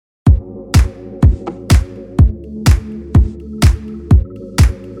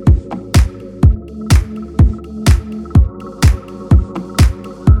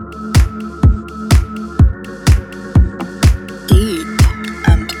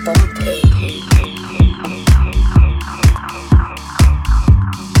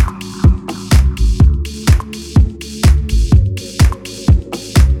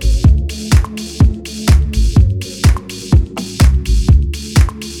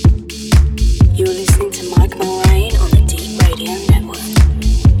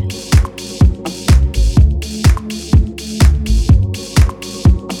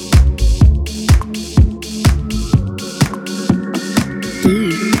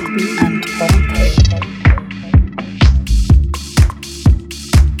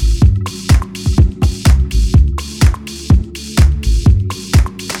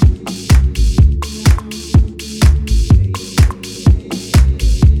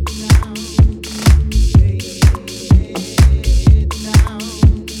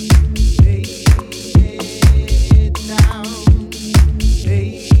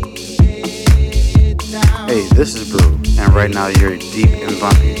right now you're D3Ep N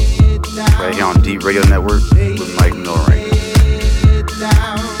Bumpy, right here on Deep Radio Network with Mike Milring.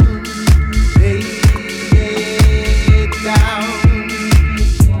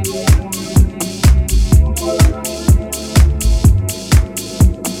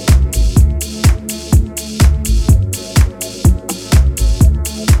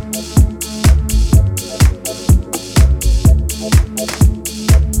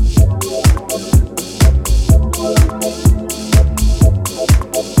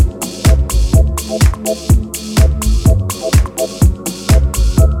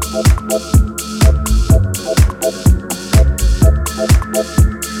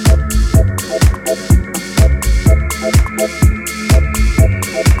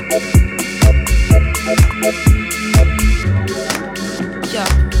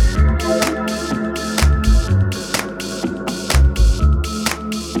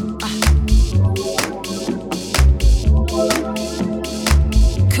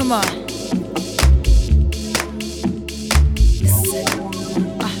 Come on. Come on.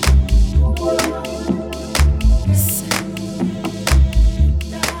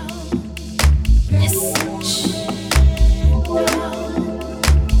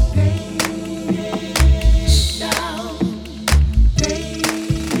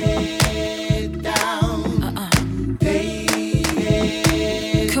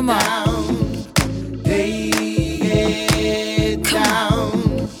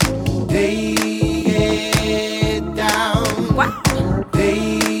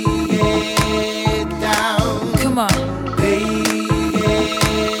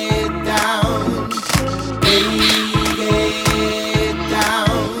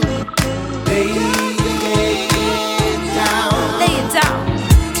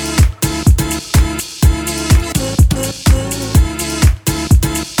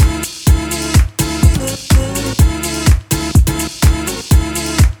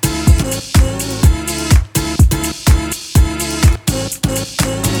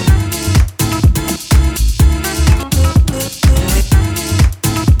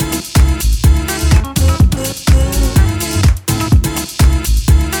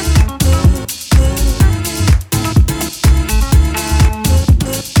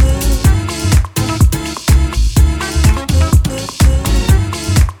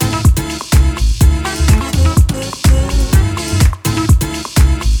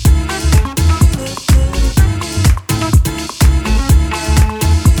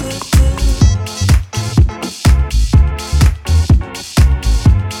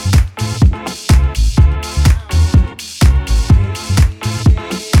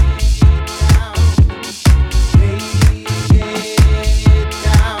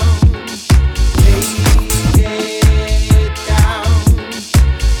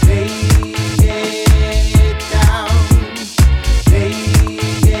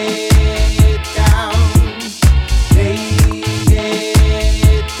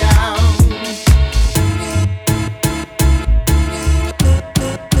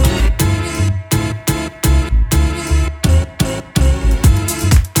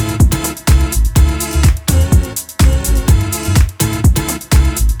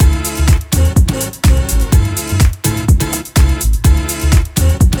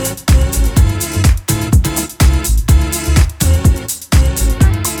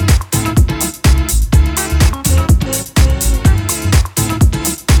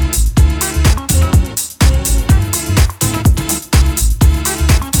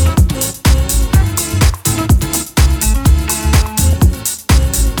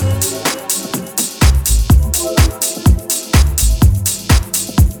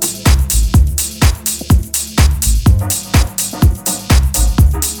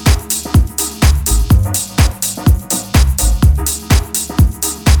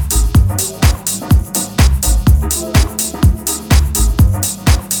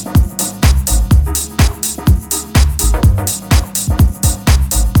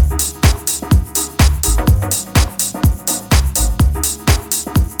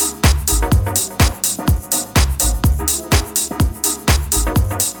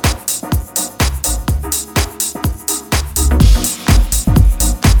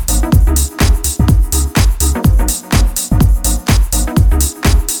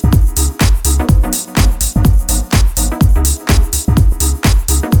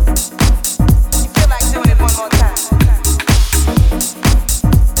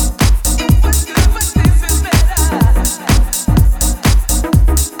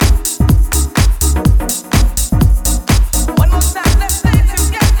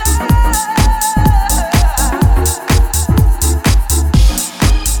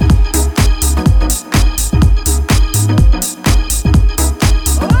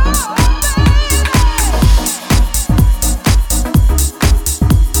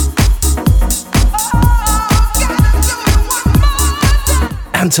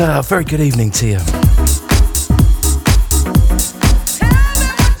 And very good evening to you.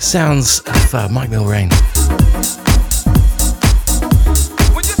 Sounds of Mike Milrain.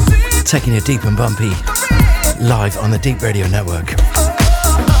 Taking a Deep and Bumpy live on the Deep Radio Network.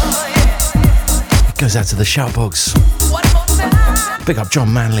 It goes out to the Shoutbox. Big up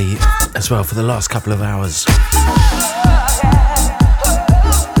John Manley as well for the last couple of hours.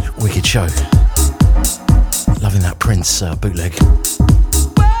 Wicked show. Loving that Prince bootleg.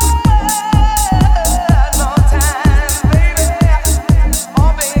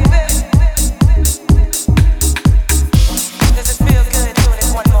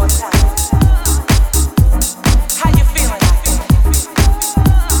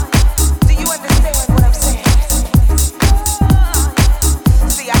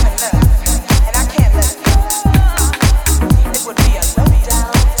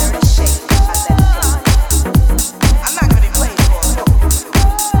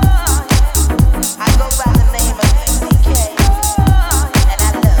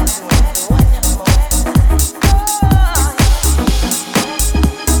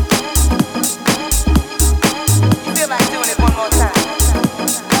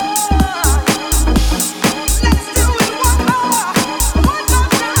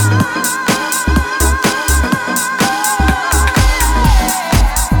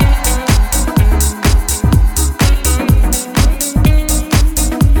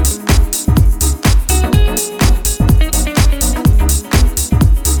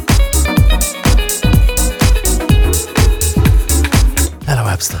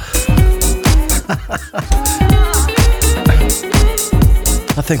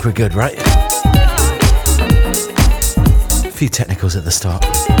 I think we're good, right? A few technicals at the start.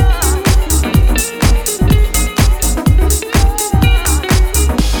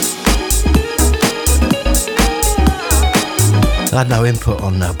 I had no input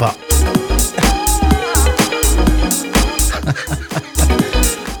on but.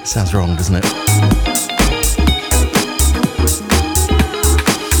 Sounds wrong, doesn't it?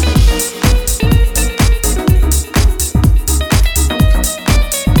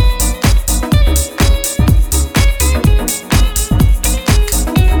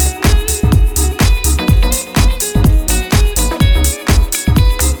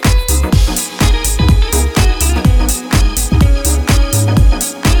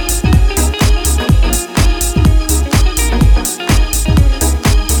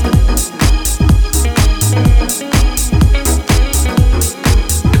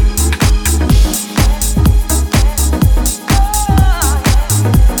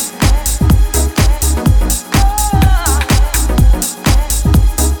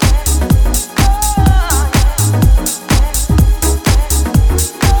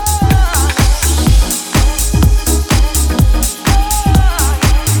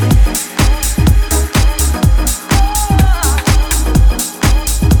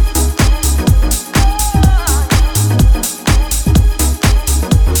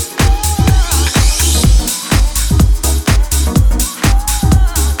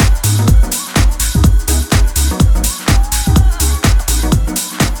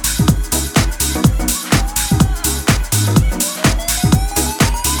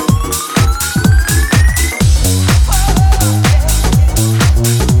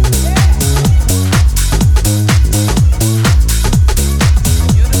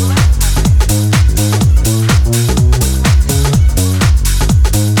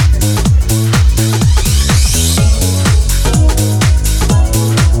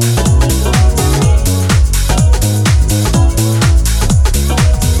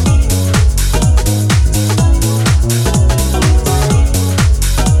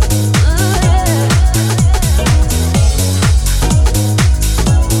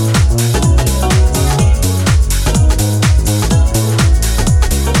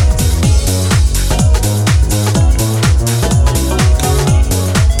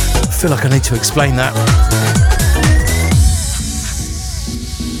 I feel like I need to explain that.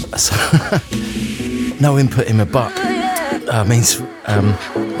 So, no input in my butt means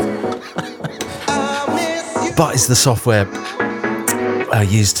butt is the software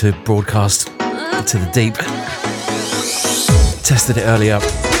used to broadcast to the deep. Tested it earlier,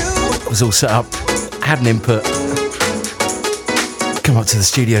 it was all set up, had an input, come up to the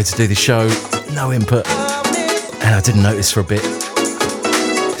studio to do the show, no input, and I didn't notice for a bit.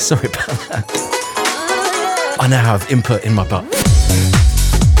 Sorry about that. I now have input in my butt.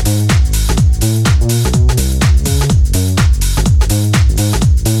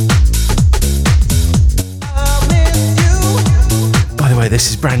 By the way,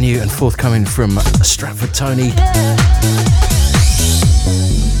 this is brand new and forthcoming from Stratford Tony.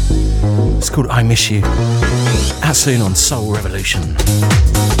 It's called I Miss You. Out soon on Soul Revolution.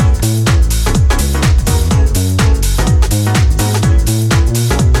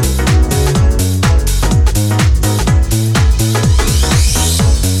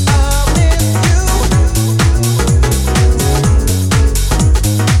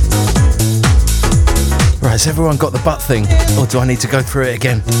 Right, has everyone got the butt thing? Or do I need to go through it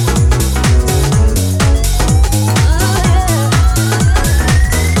again?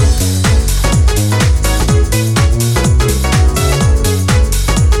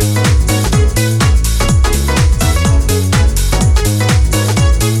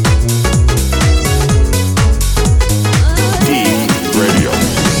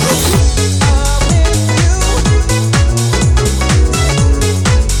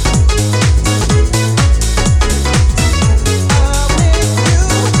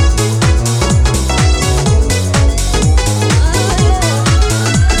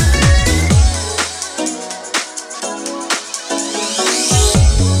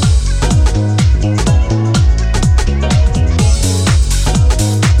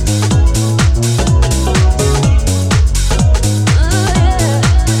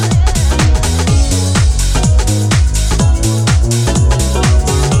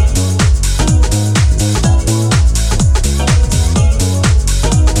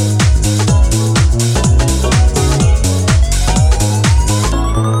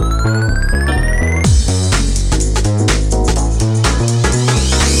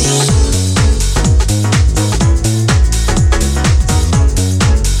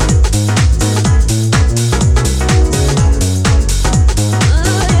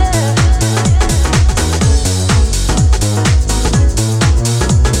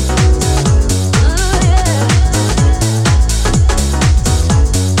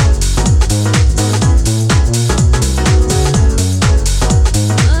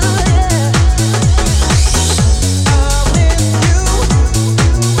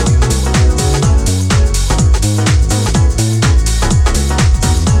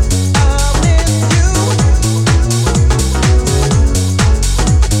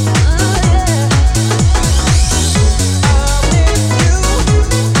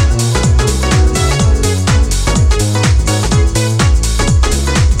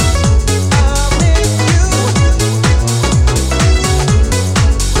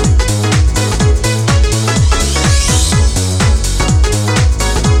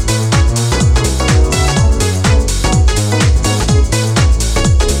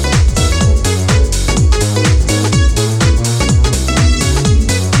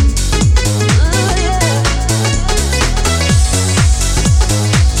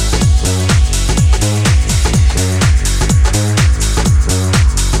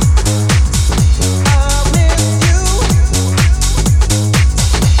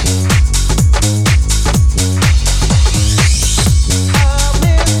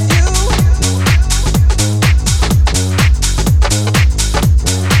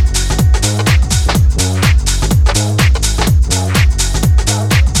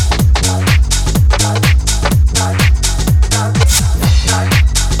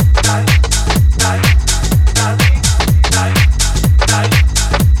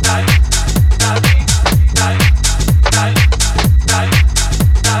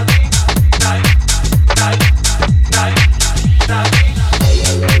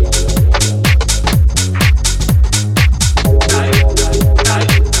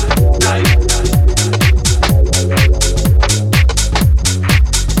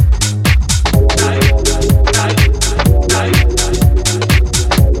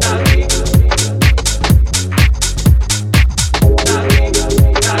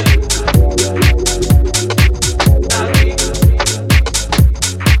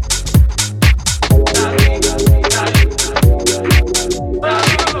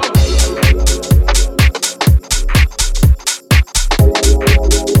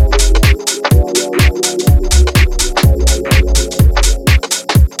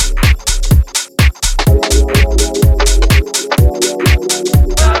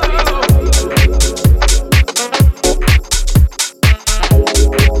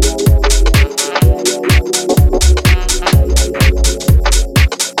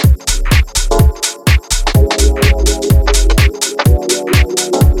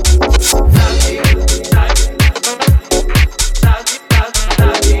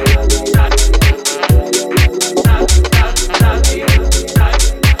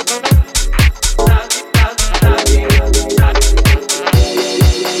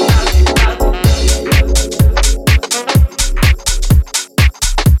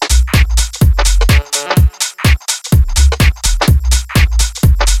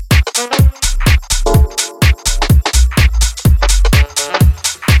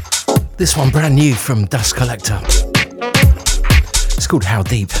 This one brand new from Dust Collector. It's called How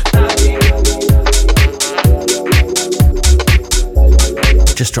Deep.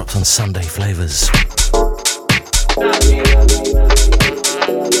 Just dropped on Sunday Flavors.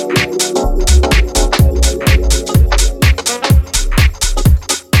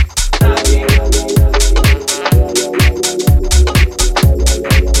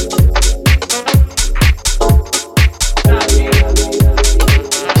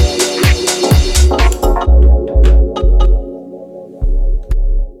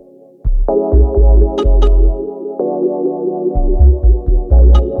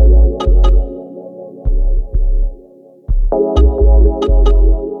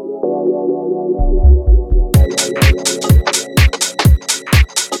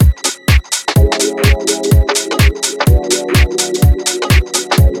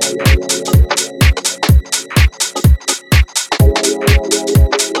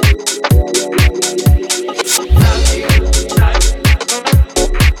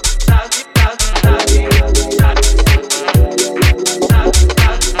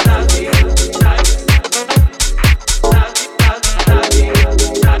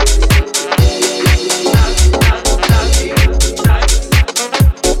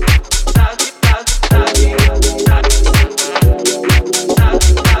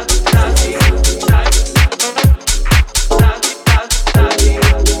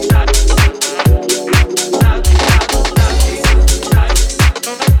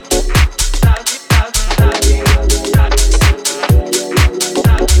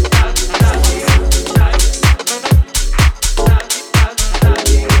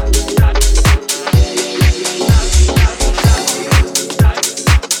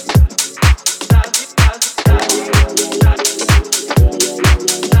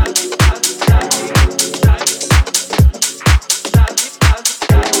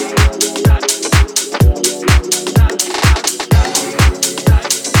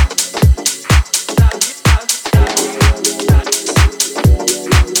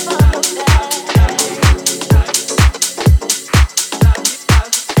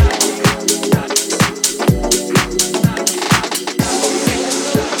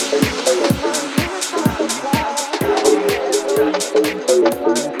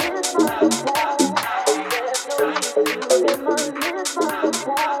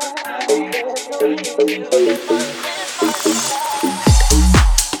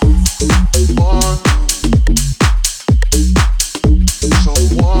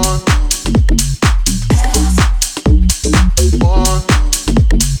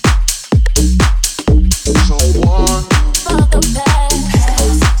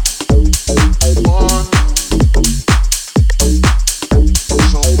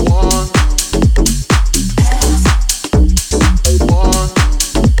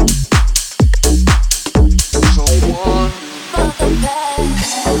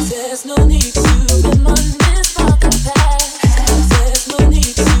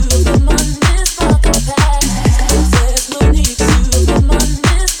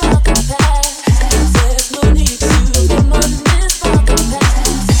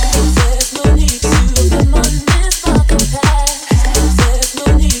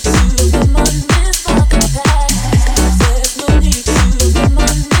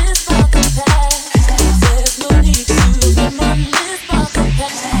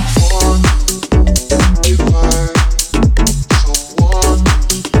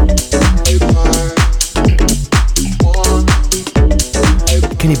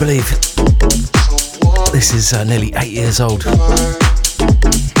 Nearly 8 years old.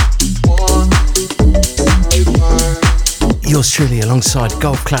 Yours truly alongside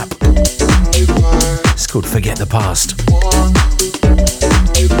Golf Clap. It's called Forget the Past.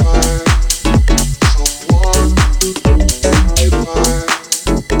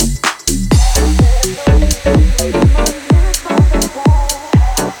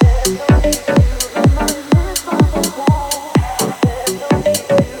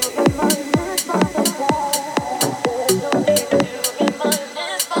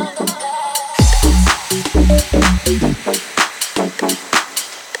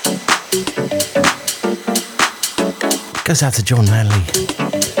 Goes out to John Manley,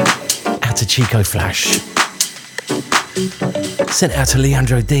 out to Chico Flash, sent out to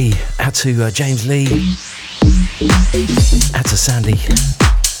Leandro D, out to James Lee, out to Sandy.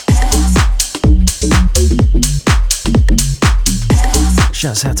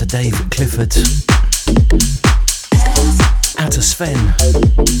 Shouts out to Dave Clifford, out to Sven,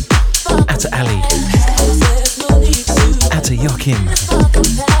 out to Ali, out to Joachim.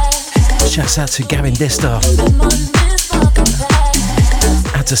 Shouts out to Gavin Distar,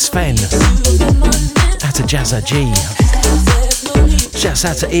 out to Sven. Out to Jazza G. Shouts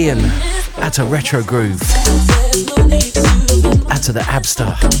out to Ian. Out to Retro Groove. Out to the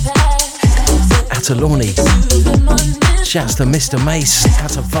Abstar. Out to Lorne. Shouts to Mr. Mace. Out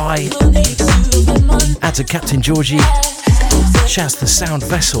to Vi. Out to Captain Georgie. Shouts to Sound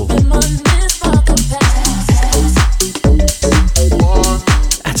Vessel.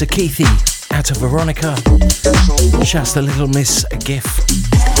 Out to Keithy. Out to Veronica. Shouts to Little Miss Gif.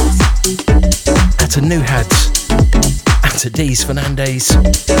 Out to New Hads. Out to Deez Fernandez.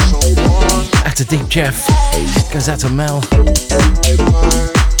 Out to Deep Jeff. Goes out to Mel.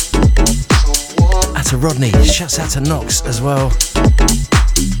 Out to Rodney. Shouts out to Knox as well.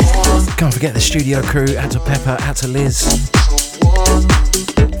 Can't forget the studio crew. Out to Pepper. Out to Liz.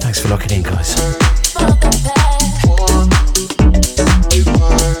 Thanks for locking in, guys.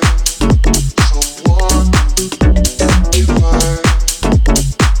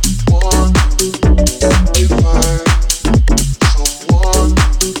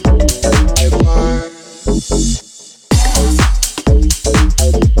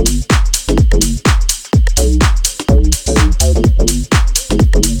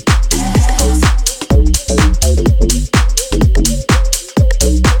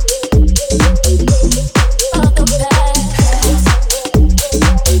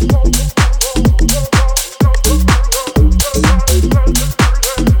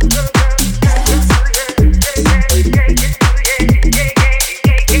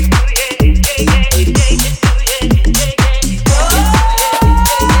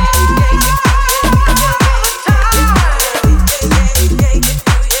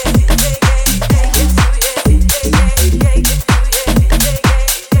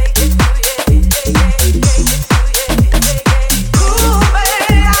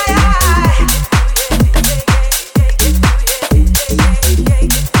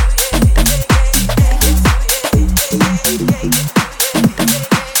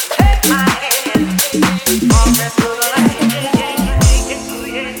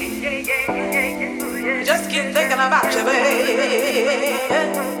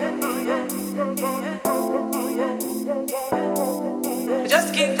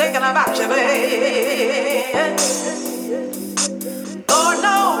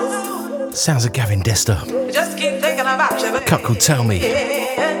 Sounds of Gavin Dester. Just keep thinking about you, A cut called Tell Me.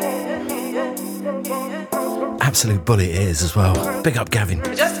 Absolute bullet it is as well. Big up Gavin.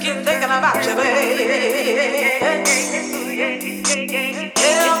 Just keep thinking about you,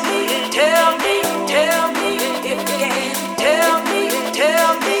 Tell me, tell me, tell me if you can. Tell me,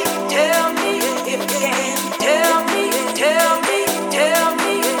 tell me, tell me if you can. Tell me, tell me, tell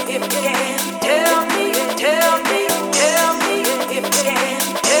me if you can. Tell me, tell me, tell me if you can.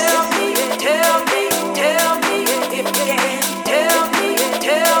 Tell me, tell me, tell me if you can. Tell me,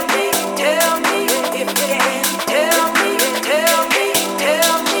 tell me, tell me if you can. Tell me, tell me,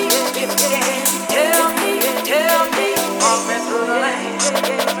 tell me if you can. Tell me, tell me, walk me through the lane.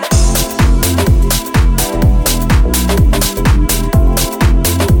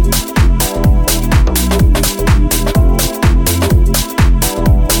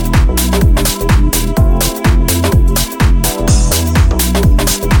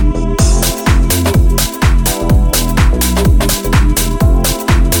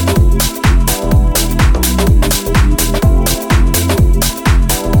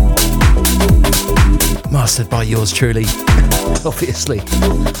 Mastered by yours truly, obviously.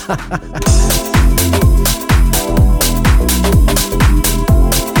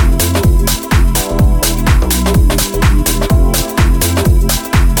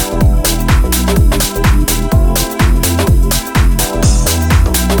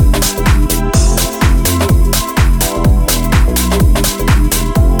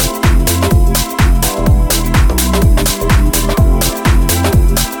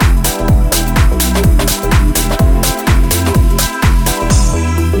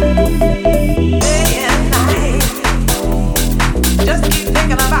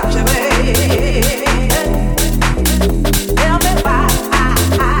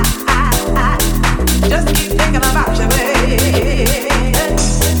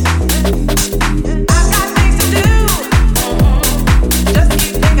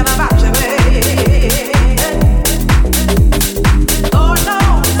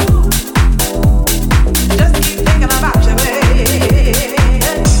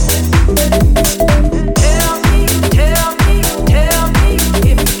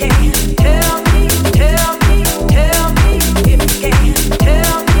 Tell me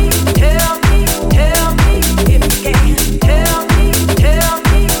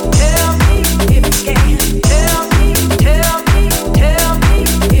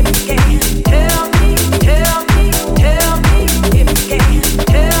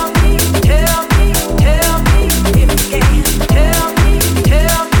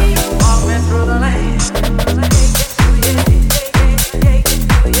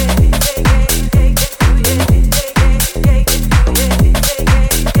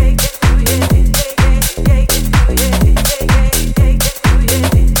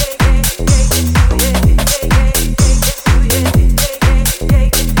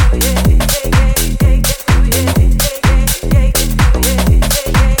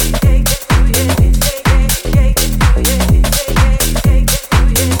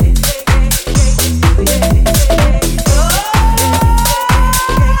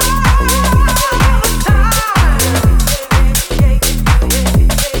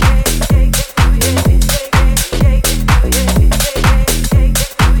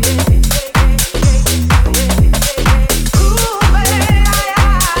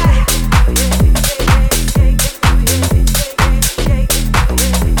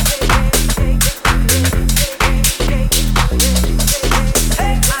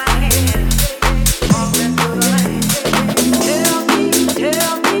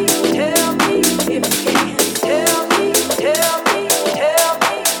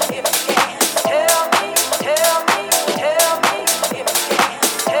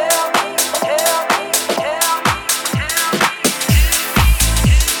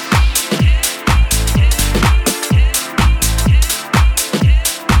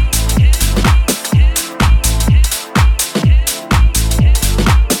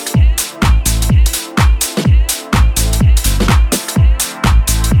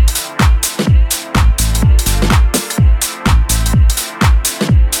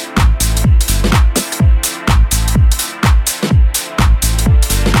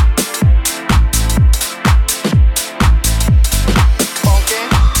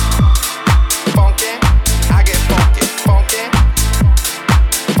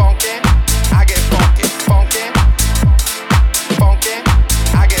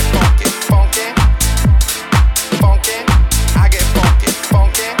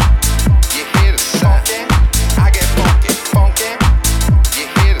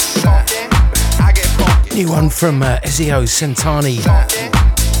one from Ezio Centani.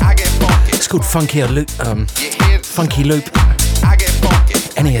 It's called Funky Loop.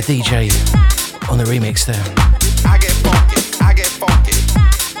 Any a DJ on the remix there. I get funky. I get funky.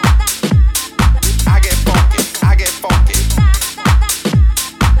 I get funky. I get funky.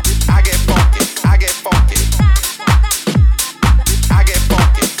 I get funky. I get funky. I get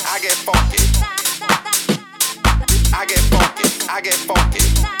funky. I get funky. I get funky. I get funky.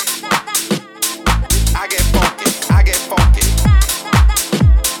 I get funky. I get funky.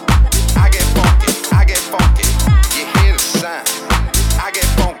 I get funky. I get funky. You hear the sound? I get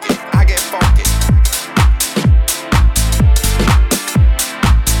funky. I get funky.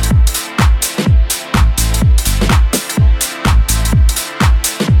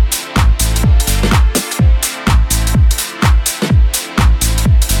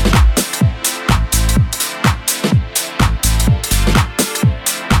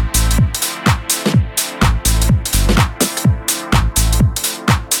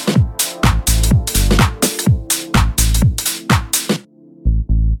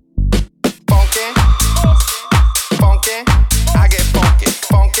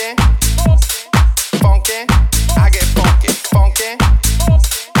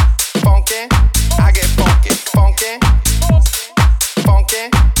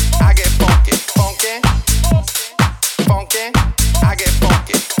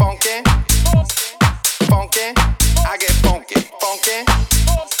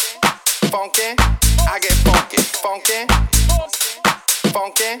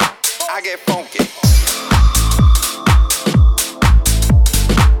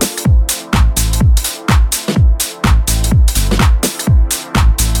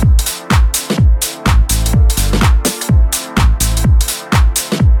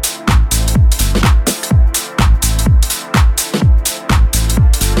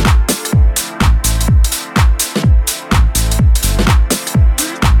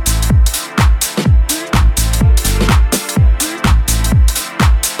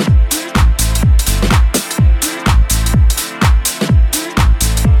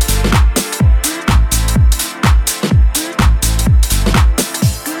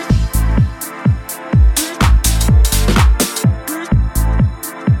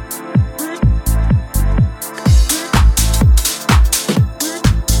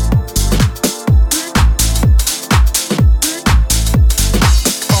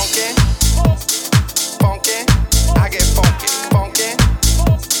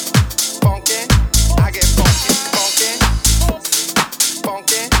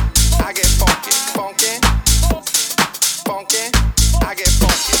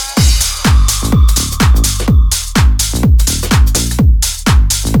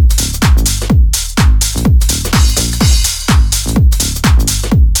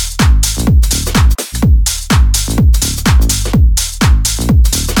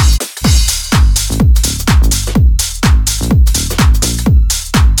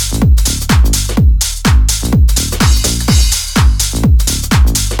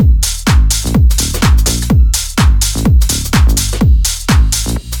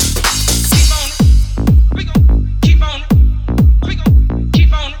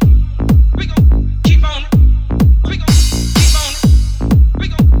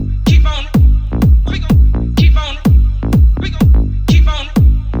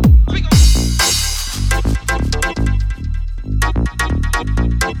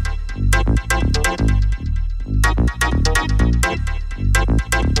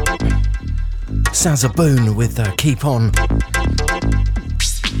 Sounds a boon with Keep On.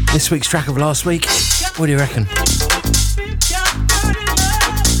 This week's track of last week, what do you reckon?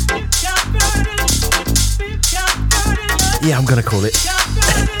 Yeah, I'm gonna call it.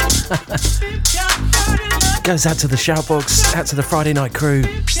 Goes out to the Shoutbox, out to the Friday night crew.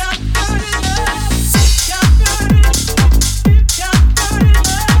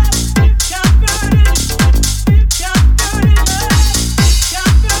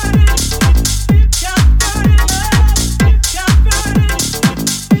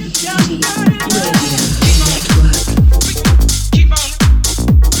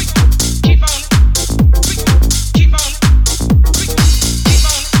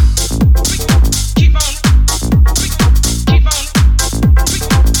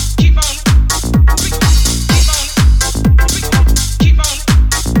 Keep on.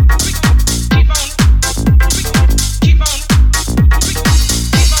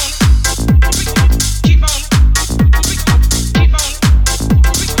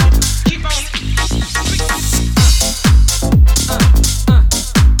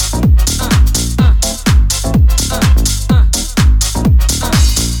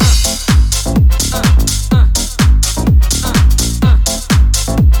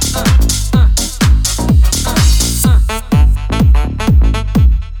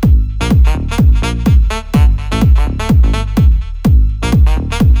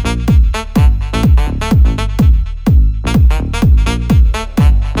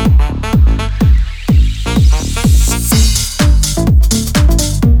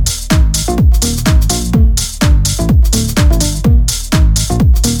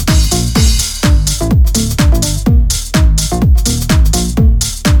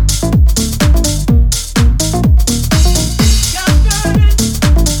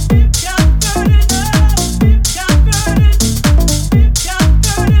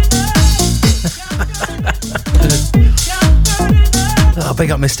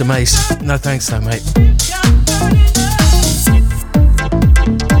 Mr. Mace. No thanks though, mate.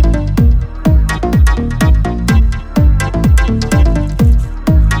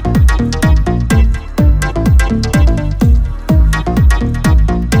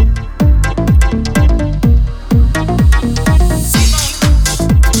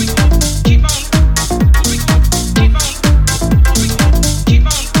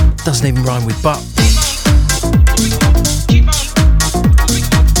 Doesn't even rhyme with but.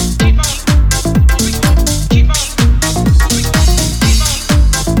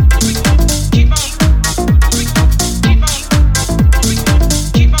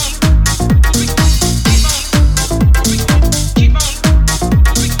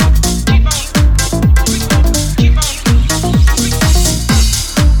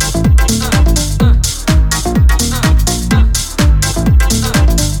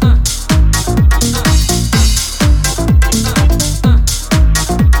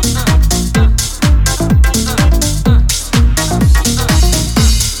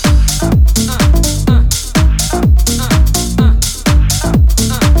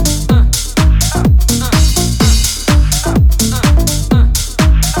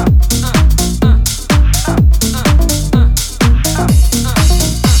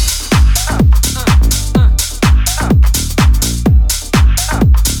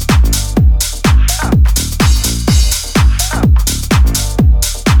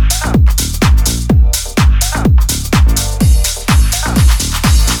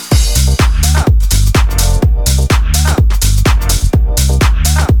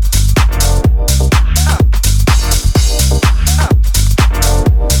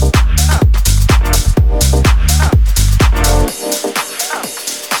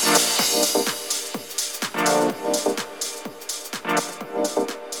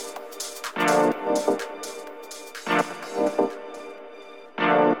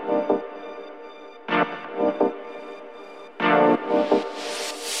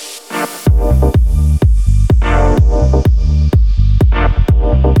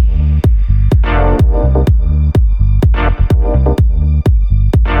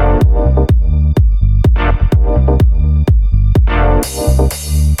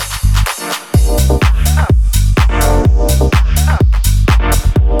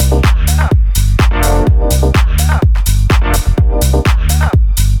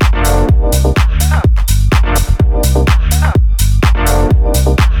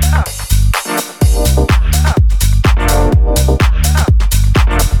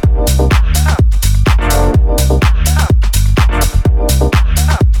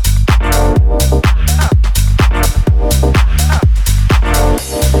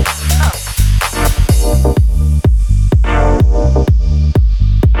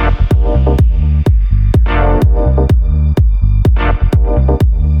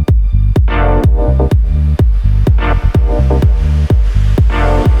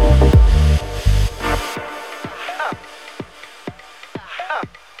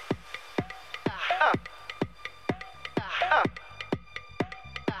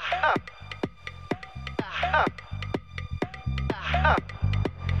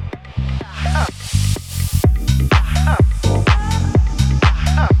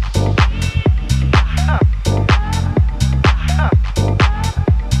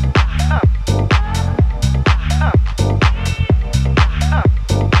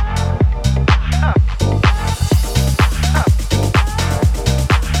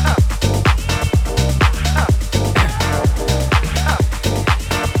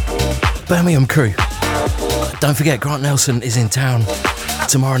 Birmingham crew, don't forget Grant Nelson is in town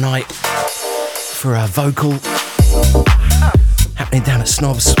tomorrow night for a vocal happening down at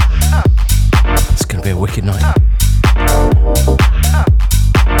Snobs. It's going to be a wicked night.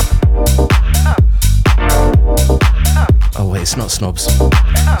 Oh wait, it's not Snobs,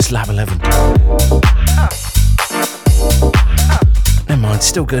 it's Lab 11. Never mind,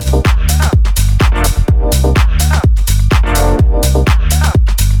 still good.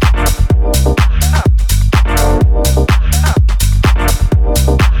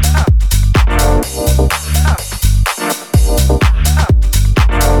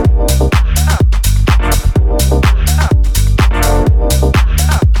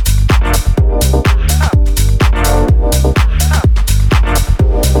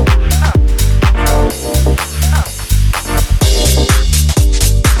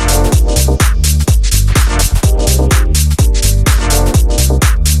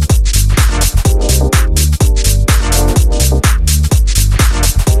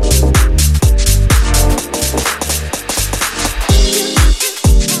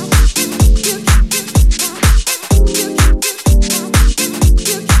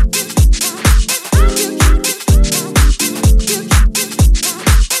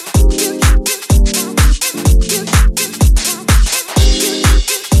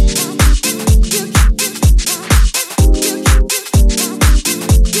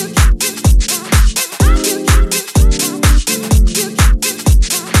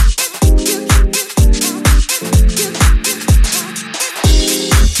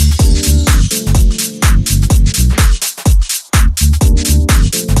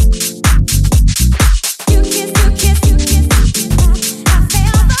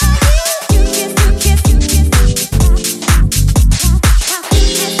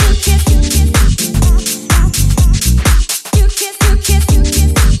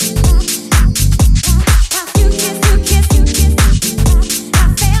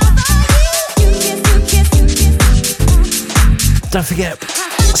 Don't forget,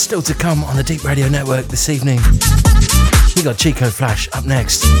 still to come on the Deep Radio Network this evening, we got Chico Flash up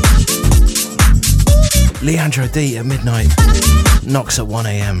next. Leandro D at midnight, Knox at 1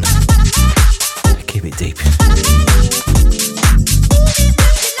 a.m. Keep it deep.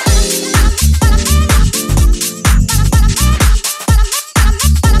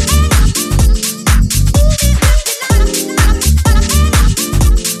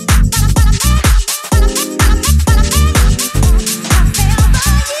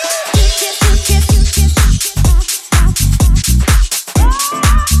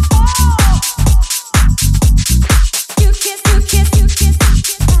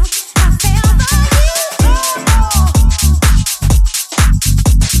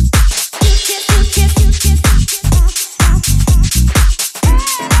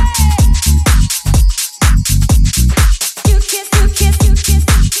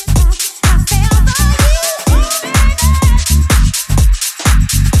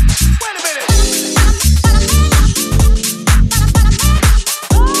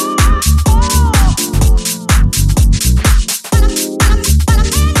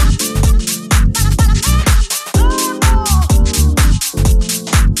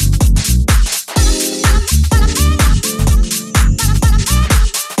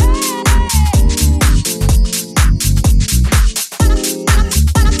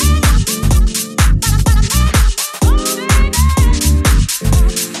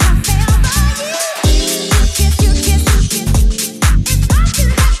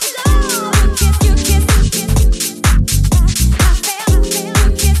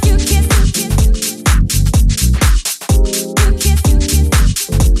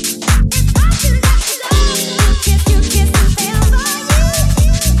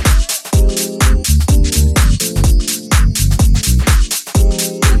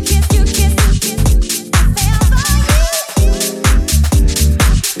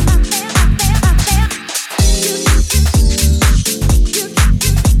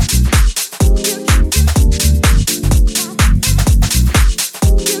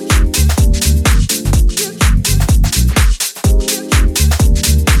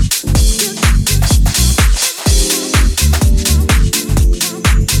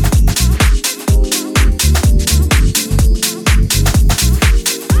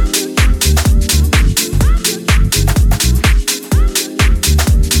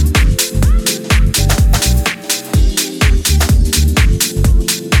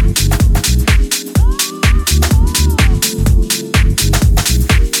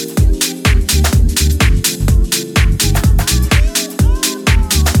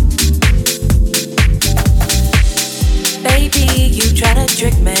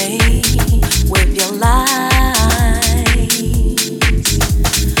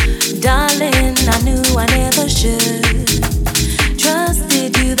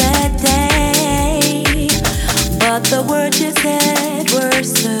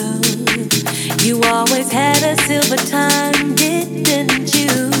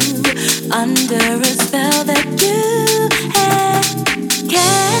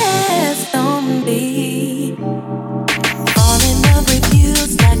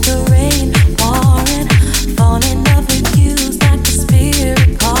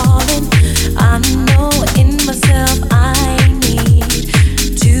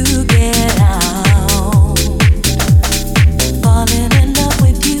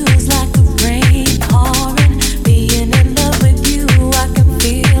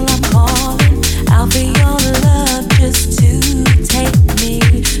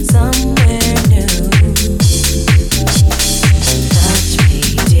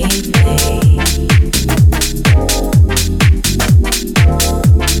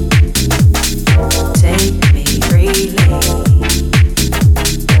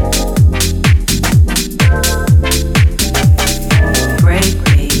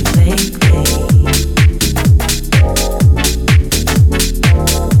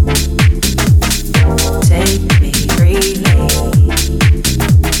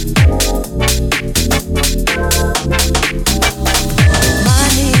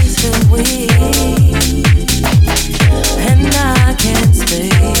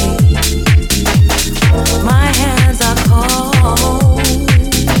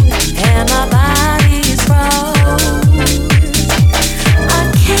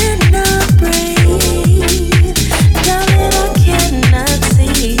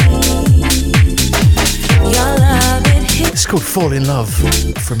 Fall in Love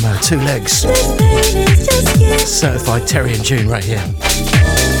from Two Legs. Certified Terry and June right here.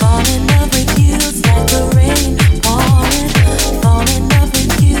 Fall in love with you like the rain pouring. Fall in love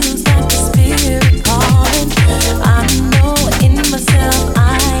with you like the spirit calling. I know in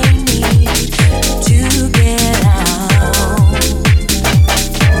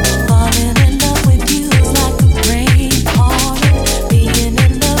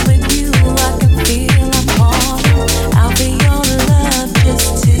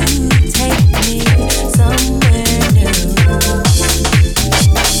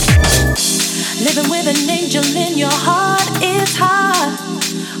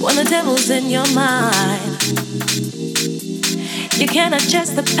when the devil's in your mind. You can't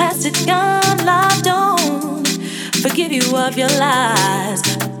adjust the passage gun. Love don't forgive you of your lies.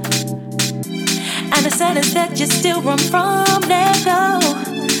 And the sadness that you still run from, let go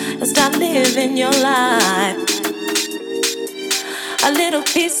and start living your life. A little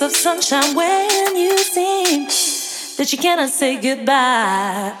piece of sunshine when you think that you cannot say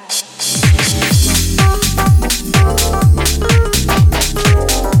goodbye.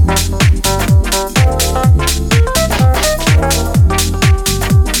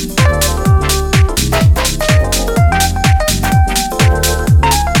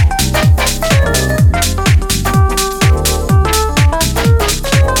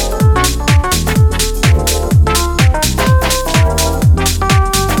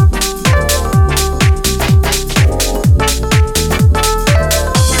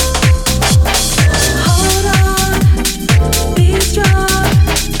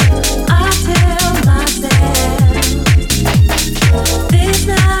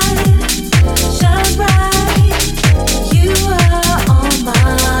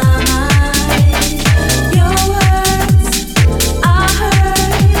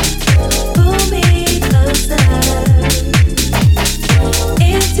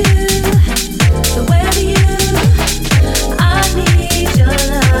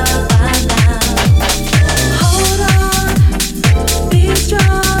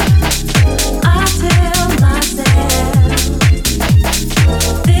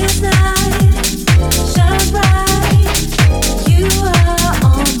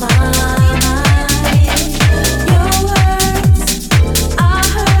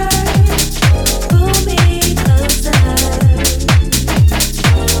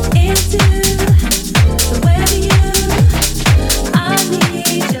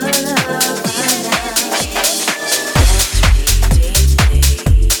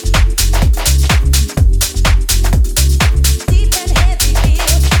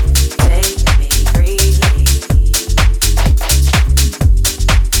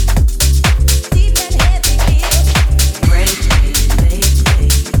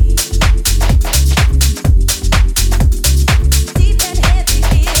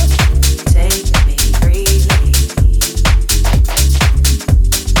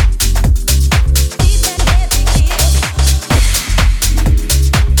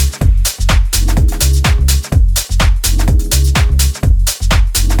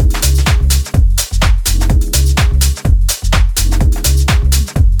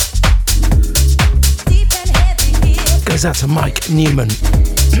 Out to Mike Newman.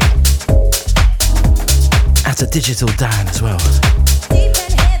 Out to Digital Dan as well.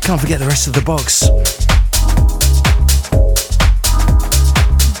 Can't forget the rest of the box.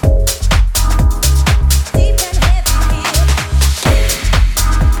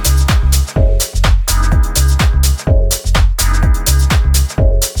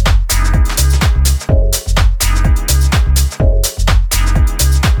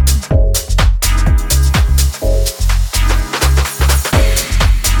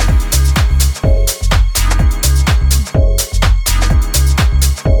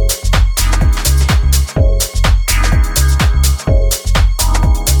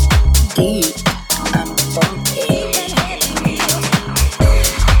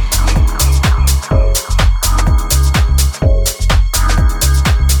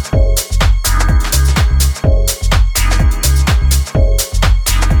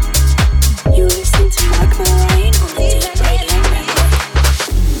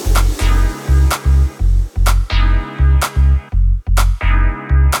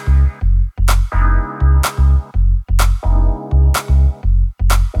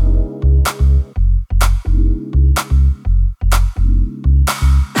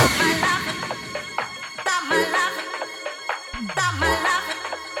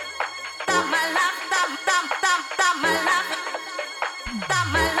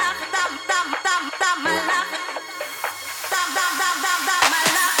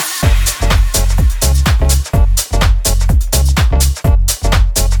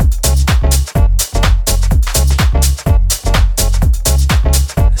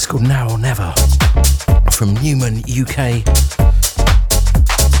 UK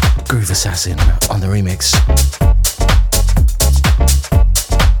Groove Assassin on the remix.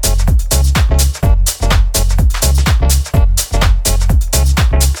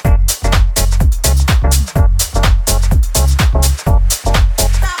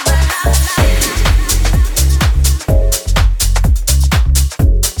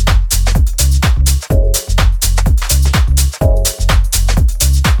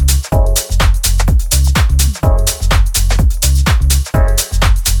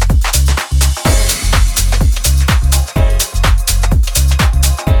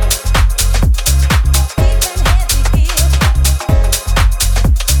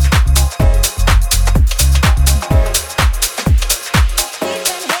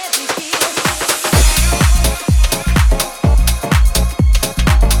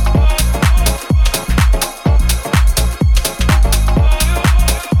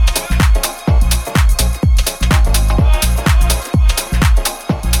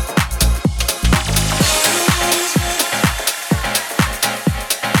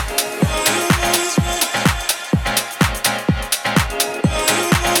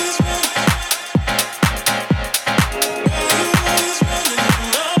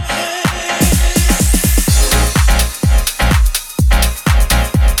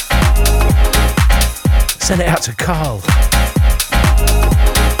 Send it out to Carl.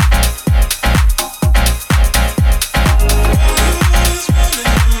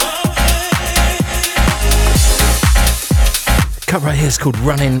 Cut right here is called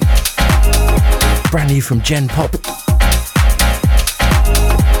Running. Brand new from Gen Pop.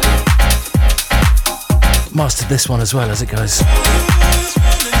 Mastered this one as well as it goes.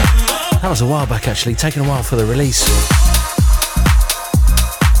 That was a while back actually, taken a while for the release.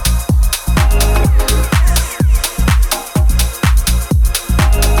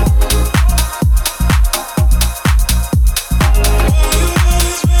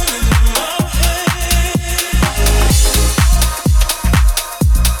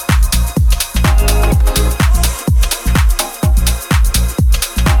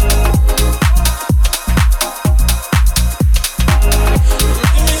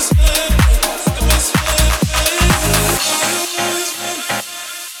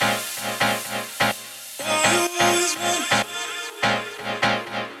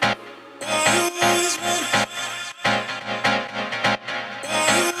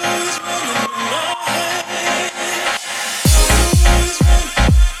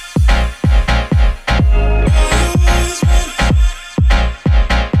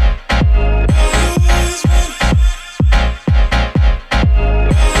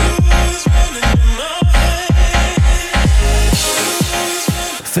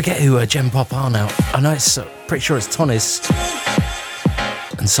 Forget who Gen Pop are now. I know it's pretty sure it's Tonis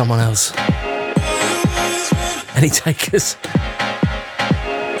and someone else. Any takers?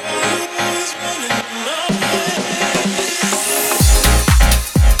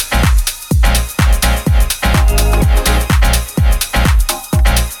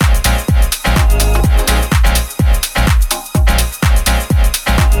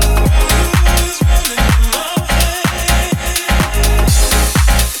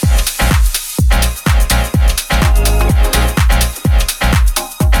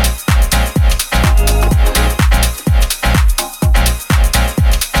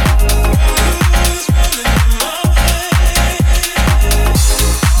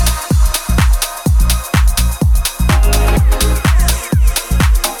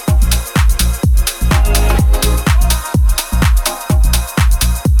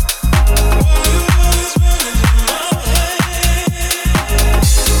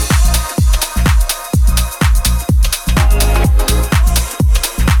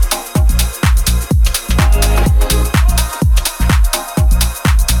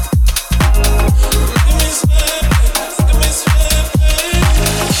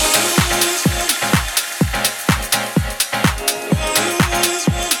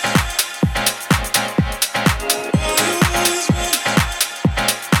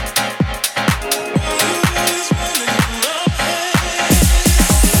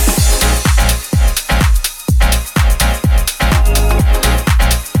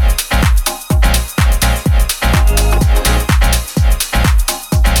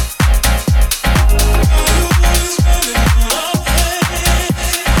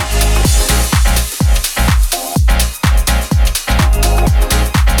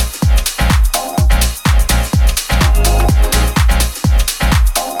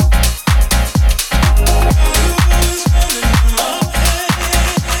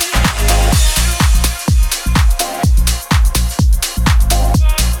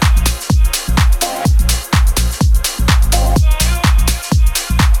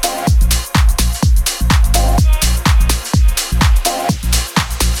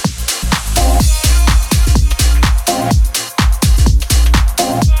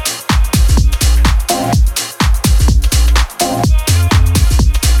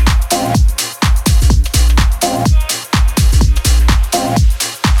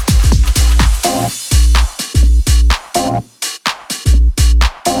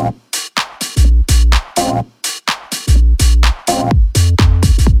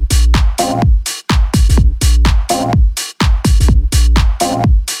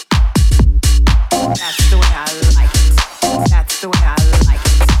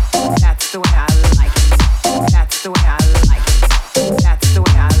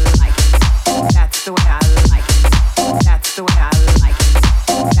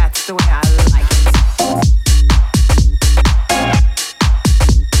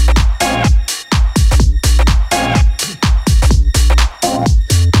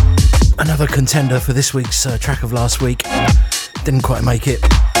 Contender for this week's track of last week. Didn't quite make it.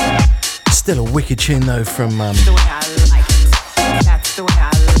 Still a wicked tune though from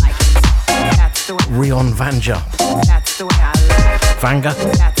Rion Vanga. Vanga?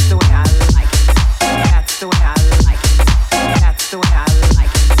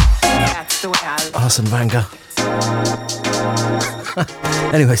 Arsene Wenger.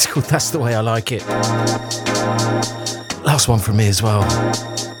 Anyway, it's called That's the Way I Like It. Last one from me as well.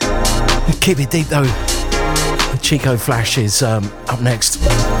 Keep it deep though. Chico Flash is up next.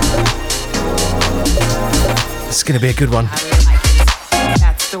 It's going to be a good one. I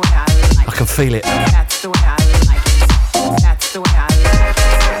can feel it.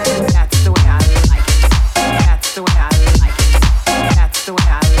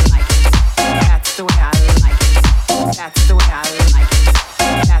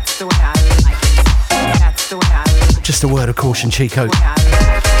 Just a word of caution, Chico.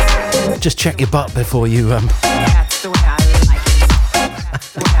 Just check your butt before you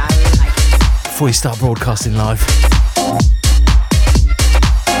before you start broadcasting live.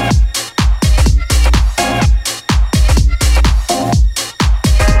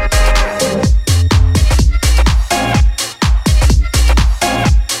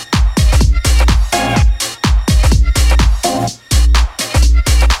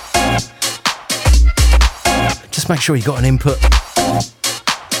 Just make sure you got an input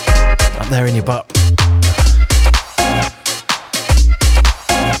up there in your butt.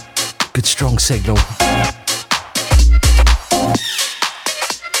 Good strong signal.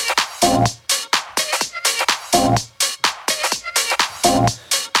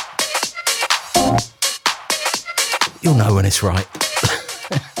 You'll know when it's right.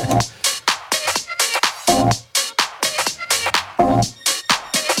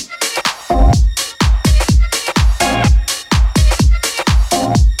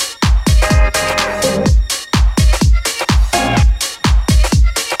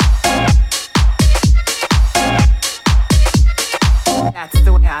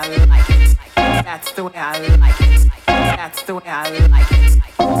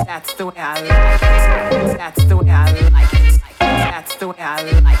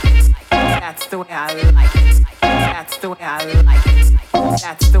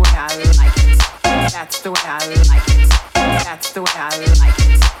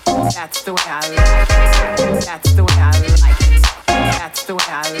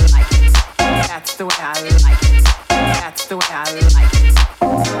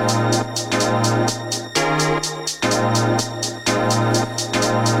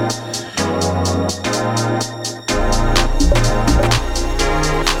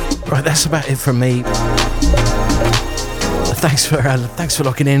 Right, that's about it from me. Thanks for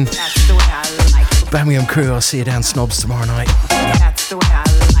locking in. Birmingham crew, I'll see you down Snobs tomorrow night.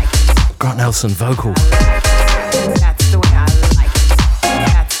 Grant Nelson vocal.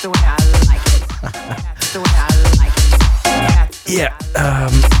 Yeah,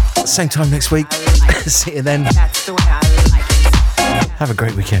 same time next week. See you then. Have a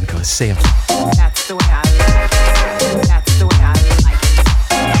great weekend, guys. See you.